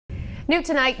New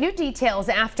tonight, new details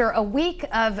after a week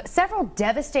of several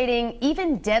devastating,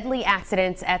 even deadly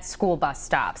accidents at school bus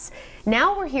stops.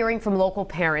 Now we're hearing from local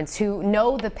parents who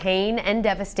know the pain and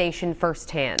devastation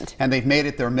firsthand. And they've made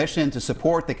it their mission to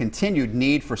support the continued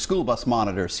need for school bus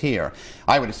monitors here.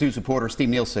 Eyewitness News reporter Steve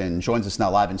Nielsen joins us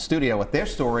now live in studio with their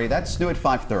story. That's new at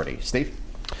 5:30. Steve?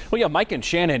 Well, yeah, Mike and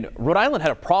Shannon, Rhode Island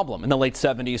had a problem in the late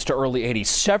 70s to early 80s.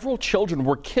 Several children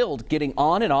were killed getting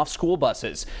on and off school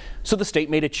buses. So the state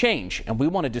made a change, and we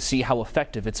wanted to see how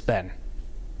effective it's been.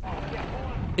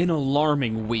 An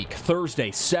alarming week. Thursday,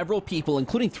 several people,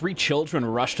 including 3 children,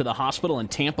 rushed to the hospital in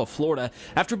Tampa, Florida,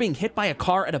 after being hit by a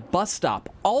car at a bus stop.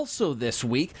 Also this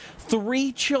week,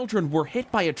 3 children were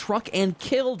hit by a truck and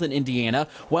killed in Indiana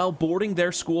while boarding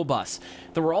their school bus.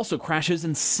 There were also crashes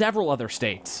in several other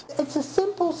states. It's a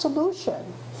simple solution.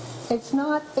 It's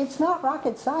not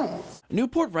rocket science.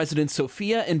 Newport residents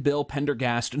Sophia and Bill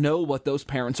Pendergast know what those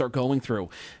parents are going through.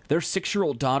 Their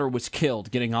 6-year-old daughter was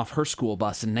killed getting off her school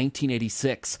bus in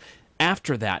 1986.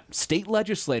 After that, state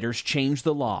legislators changed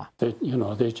the law.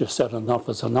 They just said enough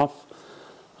is enough.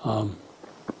 And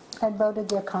voted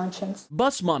their conscience.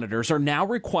 Bus monitors are now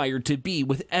required to be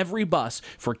with every bus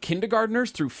for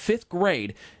kindergartners through 5th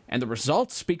grade, and the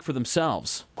results speak for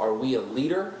themselves. Are we a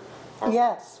leader?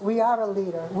 Yes, we are a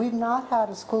leader. We've not had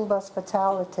a school bus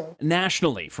fatality.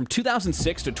 Nationally, from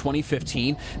 2006 to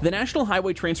 2015, the National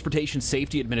Highway Transportation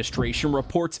Safety Administration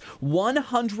reports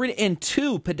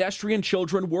 102 pedestrian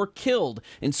children were killed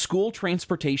in school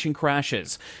transportation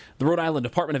crashes. The Rhode Island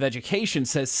Department of Education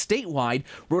says statewide,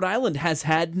 Rhode Island has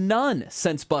had none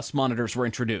since bus monitors were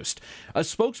introduced. A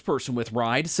spokesperson with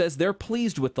RIDE says they're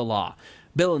pleased with the law.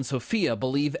 Bill and Sophia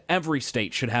believe every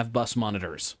state should have bus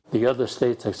monitors. The other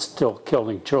states are still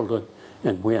killing children,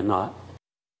 and we're not.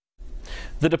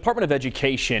 The Department of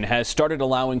Education has started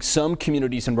allowing some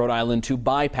communities in Rhode Island to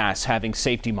bypass having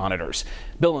safety monitors.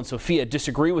 Bill and Sophia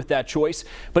disagree with that choice,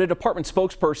 but a department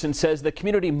spokesperson says the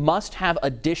community must have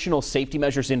additional safety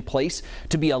measures in place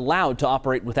to be allowed to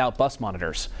operate without bus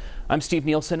monitors. I'm Steve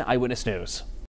Nielsen, Eyewitness News.